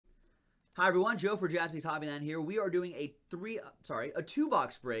Hi everyone, Joe for Jaspys Hobbyland here. We are doing a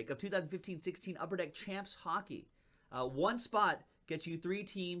two-box break of 2015-16 Upper Deck Champs Hockey. One spot gets you 3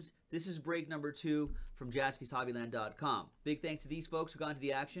 teams. This is break number 2 from JaspysHobbyland.com. Big thanks to these folks who got into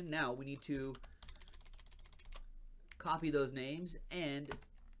the action. Now we need to copy those names and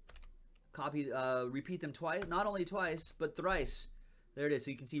repeat them twice. Not only twice, but thrice. There it is.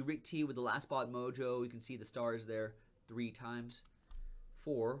 So you can see Rick T with the last spot mojo. You can see the stars there 3 times.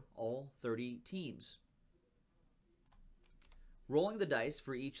 For all 30 teams. Rolling the dice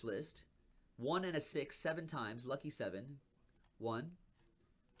for each list. 1 and a 6, 7 times. Lucky 7. 1,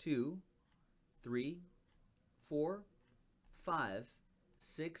 2, 3, 4, 5,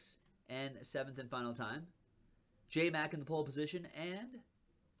 6, and 7th and final time. J Mac in the pole position and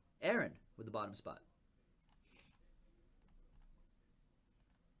Aaron with the bottom spot.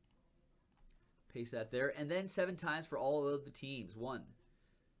 Paste that there. And then 7 times for all of the teams. 1,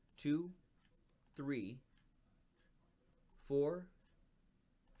 2, 3, 4,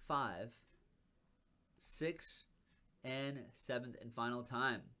 5, 6, and 7th and final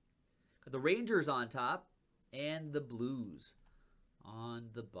time. Got the Rangers on top and the Blues on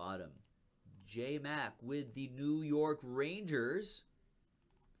the bottom. J Mac with the New York Rangers.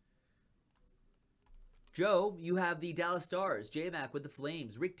 Joe, you have the Dallas Stars. J-Mac with the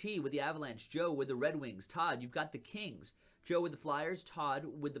Flames. Rick T with the Avalanche. Joe with the Red Wings. Todd, you've got the Kings. Joe with the Flyers. Todd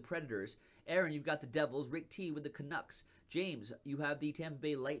with the Predators. Aaron, you've got the Devils. Rick T with the Canucks. James, you have the Tampa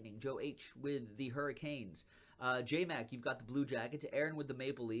Bay Lightning. Joe H with the Hurricanes. J-Mac, you've got the Blue Jackets. Aaron with the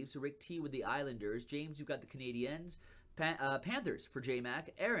Maple Leafs. Rick T with the Islanders. James, you've got the Canadiens. Panthers for J-Mac.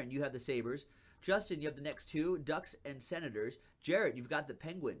 Aaron, you have the Sabres. Justin, you have the next 2, Ducks and Senators. Jared, you've got the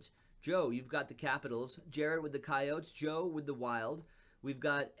Penguins. Joe, you've got the Capitals. Jared with the Coyotes. Joe with the Wild. We've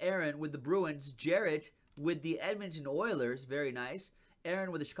got Aaron with the Bruins. Jarrett with the Edmonton Oilers. Very nice.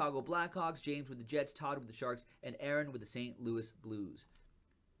 Aaron with the Chicago Blackhawks. James with the Jets. Todd with the Sharks. And Aaron with the St. Louis Blues.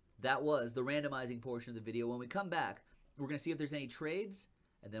 That was the randomizing portion of the video. When we come back, we're going to see if there's any trades,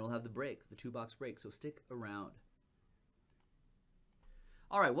 and then we'll have the break, the 2-box break. So stick around.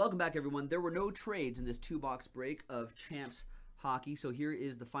 All right, welcome back, everyone. There were no trades in this 2-box break of Champs Hockey. So here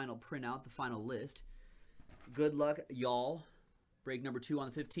is the final printout, the final list. Good luck, y'all. Break number 2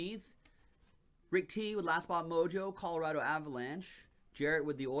 on the 15th. Rick T with Last Spot Mojo, Colorado Avalanche. Jarrett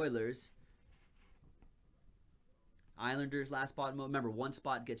with the Oilers. Islanders, Last Spot Mojo. Remember, 1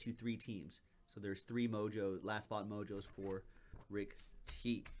 spot gets you 3 teams. So there's 3 Mojo, Last Spot Mojos for Rick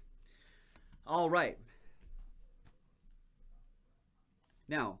T. All right.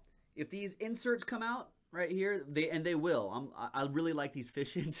 Now, if these inserts come out, right here, they will. I really like these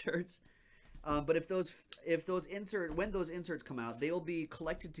fish inserts, but when those inserts come out, they will be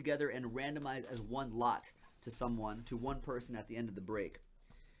collected together and randomized as one lot to one person at the end of the break.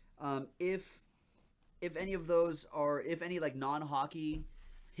 If any of those are, if any like non-hockey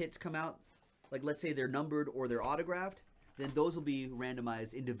hits come out, like let's say they're numbered or they're autographed, then those will be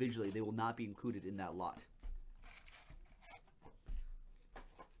randomized individually. They will not be included in that lot.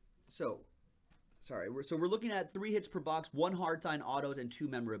 So we're looking at 3 hits per box, 1 hard sign autos, and 2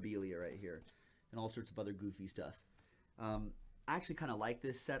 memorabilia right here, and all sorts of other goofy stuff. I actually kind of like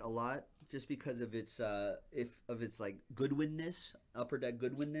this set a lot, just because of its like Goodwinness, Upper Deck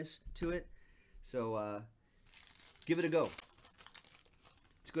Goodwinness to it. So give it a go.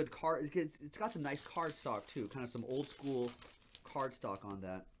 It's good card. It's got some nice card stock too, kind of some old school card stock on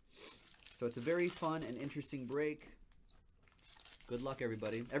that. So it's a very fun and interesting break. Good luck,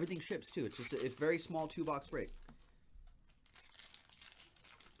 everybody. Everything ships, too. It's just a very small 2-box break.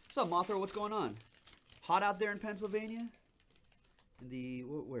 What's up, Mothra? What's going on? Hot out there in Pennsylvania? In the,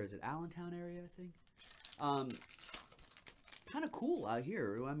 where is it? Allentown area, I think? Kind of cool out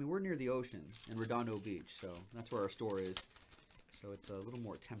here. I mean, we're near the ocean in Redondo Beach, so that's where our store is. So it's a little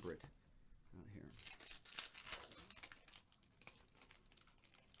more temperate out here.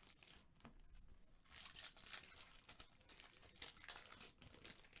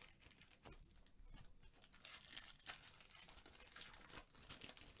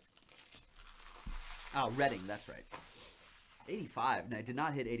 Oh, Reading, that's right. 85. And I did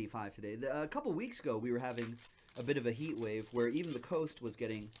not hit 85 today. A couple weeks ago, we were having a bit of a heat wave where even the coast was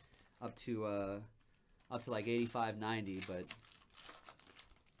getting up to like 85, 90. But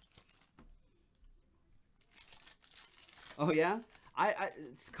oh yeah,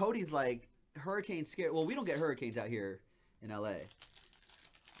 it's Cody's like hurricane scared. Well, we don't get hurricanes out here in LA.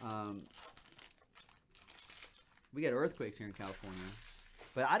 We get earthquakes here in California.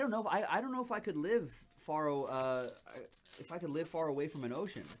 But I don't know. I don't know if I could live far. If I could live far away from an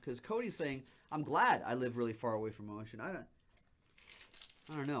ocean, because Cody's saying I'm glad I live really far away from an ocean.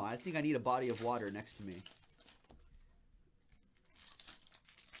 I don't know. I think I need a body of water next to me.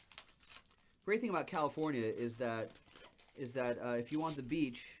 Great thing about California is that if you want the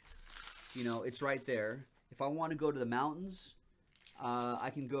beach, you know, it's right there. If I want to go to the mountains,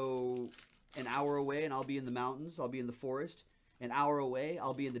 I can go an hour away and I'll be in the mountains. I'll be in the forest. An hour away,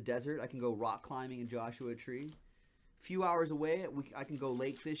 I'll be in the desert. I can go rock climbing in Joshua Tree. A few hours away, I can go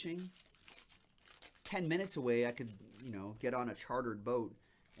lake fishing. 10 minutes away, I could, you know, get on a chartered boat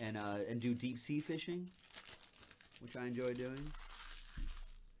and do deep sea fishing, which I enjoy doing.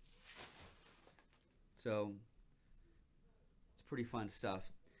 So, it's pretty fun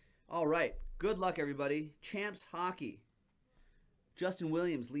stuff. All right. Good luck, everybody. Champs Hockey. Justin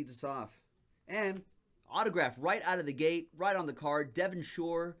Williams leads us off. And autograph right out of the gate, right on the card, Devon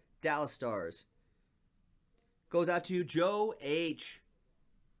Shore, Dallas Stars. Goes out to Joe H.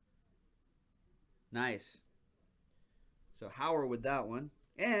 Nice. So Howard with that one.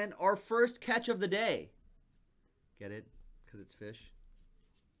 And our first catch of the day. Get it? Because it's fish.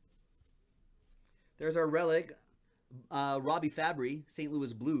 There's our relic, Robbie Fabry, St.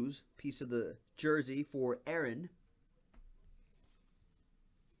 Louis Blues, piece of the jersey for Aaron.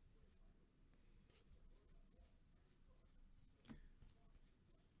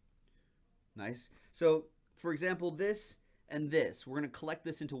 Nice. So, for example, this and this, we're going to collect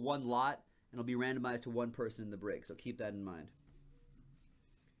this into one lot, and it'll be randomized to one person in the break, so keep that in mind.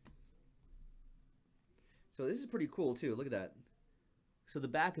 So this is pretty cool, too. Look at that. So the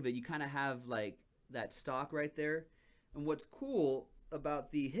back of it, you kind of have, like, that stock right there. And what's cool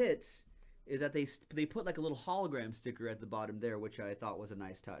about the hits is that they put like a little hologram sticker at the bottom there, which I thought was a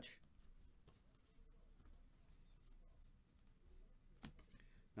nice touch.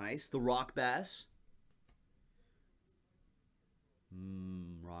 Nice. The rock bass.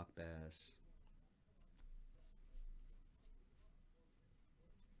 Rock bass.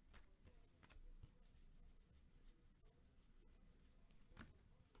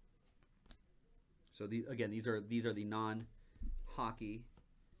 So again, these are the non-hockey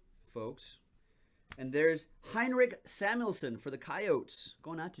folks. And there's Heinrich Samuelsson for the Coyotes,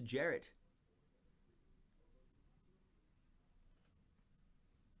 going out to Jarrett.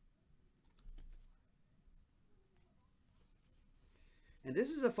 And this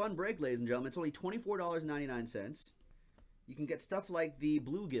is a fun break, ladies and gentlemen. It's only $24.99. You can get stuff like the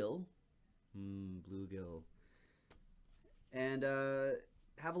bluegill. Bluegill. And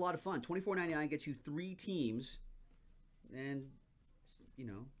have a lot of fun. $24.99 gets you 3 teams. And, you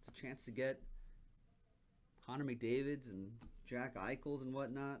know, it's a chance to get Connor McDavid's and Jack Eichels and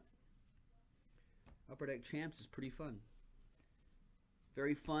whatnot. Upper Deck Champs is pretty fun.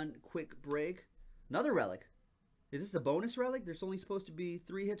 Very fun, quick break. Another relic. Is this a bonus relic? There's only supposed to be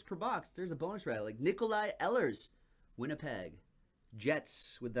 3 hits per box. There's a bonus relic. Nikolai Ehlers, Winnipeg.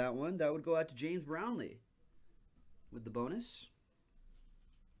 Jets with that one. That would go out to James Brownlee with the bonus.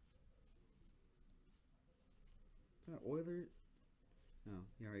 Oilers? No,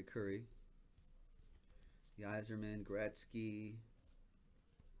 Yari Curry. Yzerman, Gretzky.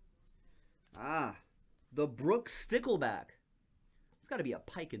 Ah, the Brooks Stickleback. It's got to be a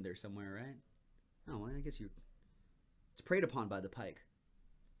pike in there somewhere, right? Oh, well, I guess it's preyed upon by the pike.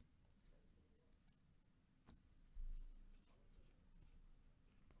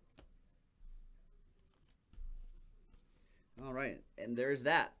 All right, and there's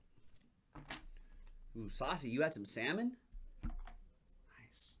that. Ooh, Saucy, you had some salmon?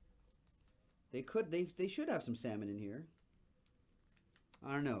 Nice. They should have some salmon in here.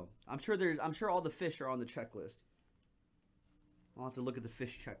 I don't know. I'm sure all the fish are on the checklist. I'll have to look at the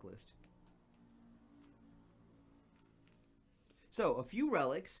fish checklist. So, a few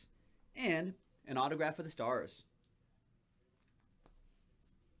relics and an autograph for the Stars.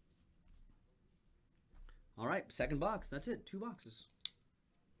 All right, second box. That's it. 2 boxes.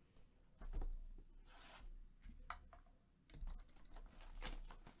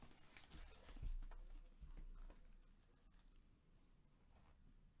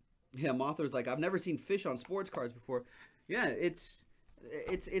 Yeah, Mothra's like, I've never seen fish on sports cards before. Yeah, it's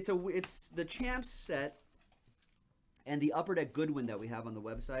the Champs set and the Upper Deck Goodwin that we have on the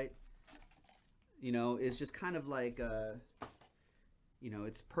website. You know, is just kind of like you know,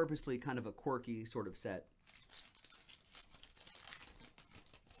 it's purposely kind of a quirky sort of set.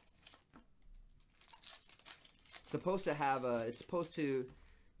 It's supposed to have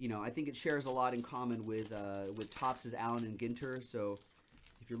you know, I think it shares a lot in common with Topps' Allen and Ginter. So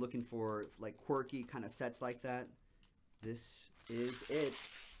if you're looking for like quirky kind of sets like that, this is it.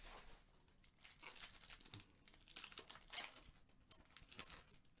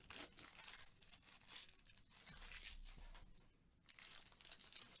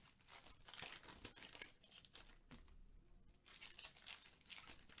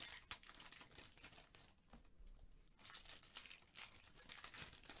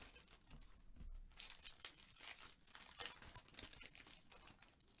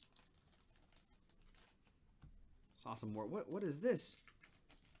 toss some more. What is this?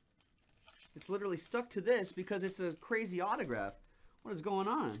 It's literally stuck to this because it's a crazy autograph. What is going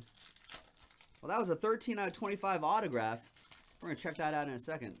on? Well, that was a 13 out of 25 autograph. We're going to check that out in a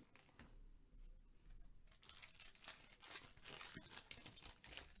second.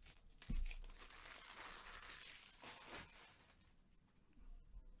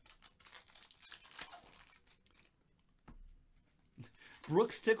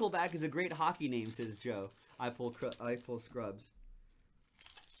 Brooks Stickleback is a great hockey name, says Joe. I pull Scrubs.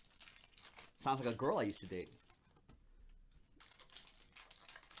 Sounds like a girl I used to date.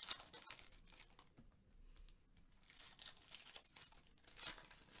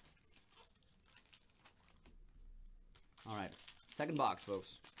 All right, second box,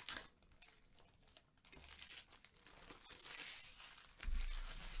 folks.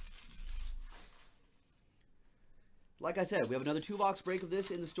 Like I said, we have another 2-box break of this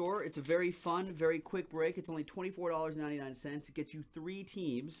in the store. It's a very fun, very quick break. It's only $24.99. It gets you 3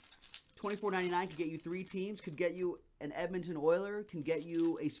 teams. $24.99 could get you 3 teams. Could get you an Edmonton Oiler. Can get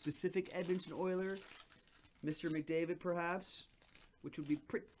you a specific Edmonton Oiler. Mr. McDavid, perhaps. Which would be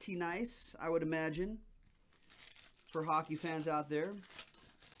pretty nice, I would imagine, for hockey fans out there.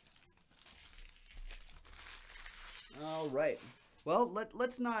 All right. Well,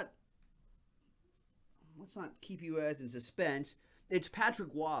 let's not keep you guys in suspense. It's Patrick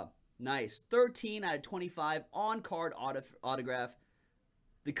Waugh. Nice. 13 out of 25 on-card autograph.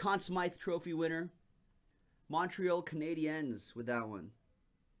 The Conn Smythe Trophy winner. Montreal Canadiens with that one.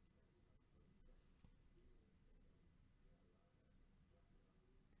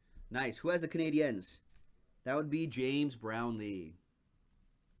 Nice. Who has the Canadiens? That would be James Brownlee.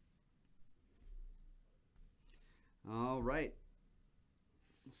 All right.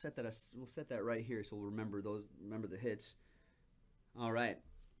 We'll set that right here so we'll remember the hits. All right.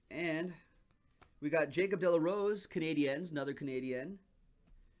 And we got Jacob Delarose, Canadiens, another Canadian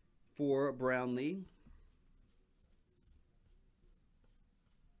for Brownlee.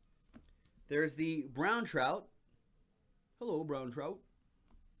 There's the Brown Trout. Hello, Brown Trout.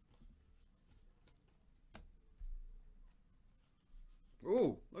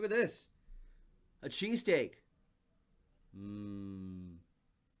 Oh, look at this. A cheesesteak.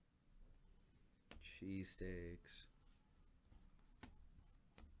 Cheesesteaks.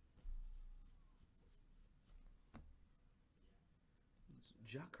 What's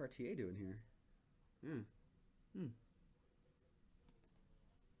Jacques Cartier doing here?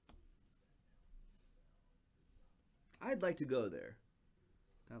 I'd like to go there.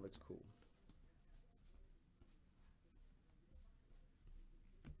 That looks cool.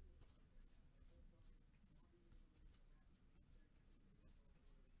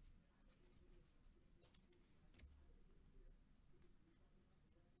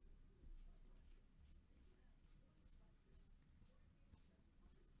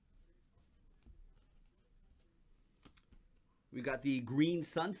 We got the green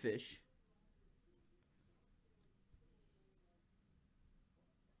sunfish.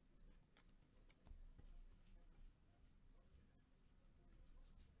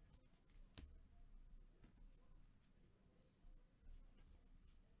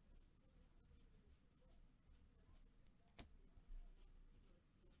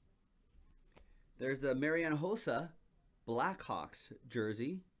 There's the Marian Hossa Blackhawks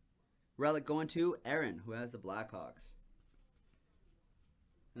jersey. Relic going to Aaron, who has the Blackhawks.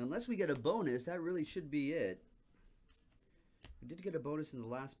 And unless we get a bonus, that really should be it. We did get a bonus in the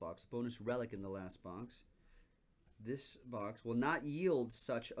last box. Bonus relic in the last box. This box will not yield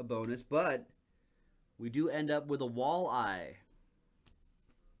such a bonus, but we do end up with a walleye.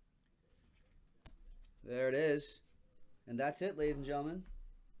 There it is. And that's it, ladies and gentlemen.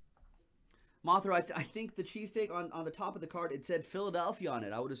 Mothra, I think the cheesesteak on the top of the card, it said Philadelphia on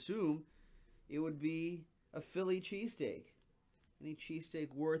it. I would assume it would be a Philly cheesesteak. Any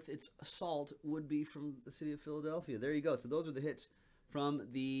cheesesteak worth its salt would be from the city of Philadelphia. There you go. So those are the hits from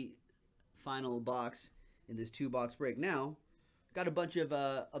the final box in this 2-box break. Now, got a bunch of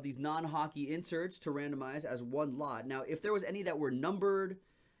these non-hockey inserts to randomize as one lot. Now, if there was any that were numbered,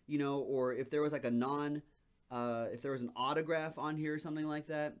 you know, or if there was like a if there was an autograph on here or something like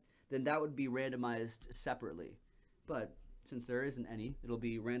that, then that would be randomized separately. But since there isn't any, it'll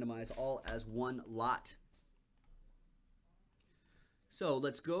be randomized all as one lot. So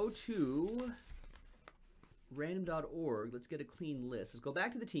let's go to random.org. Let's get a clean list. Let's go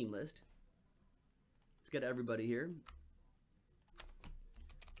back to the team list. Let's get everybody here.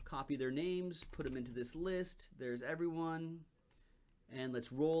 Copy their names, put them into this list. There's everyone. And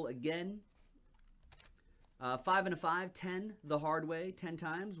let's roll again. 5 and a 5, 10 the hard way, 10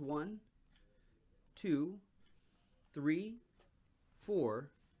 times. 1, 2, 3,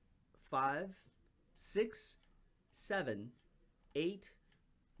 4, 5, 6, 7, 8,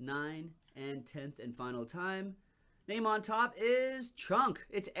 9, and 10th and final time. Name on top is Chunk.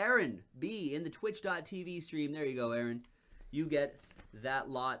 It's Aaron B in the twitch.tv stream. There you go, Aaron. You get that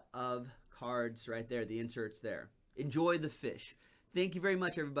lot of cards right there, the inserts there. Enjoy the fish. Thank you very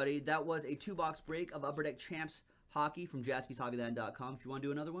much, everybody. That was a 2-box break of Upper Deck Champs Hockey from JaspysHobbyland.com. If you want to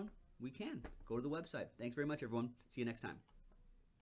do another one, we can. Go to the website. Thanks very much, everyone. See you next time.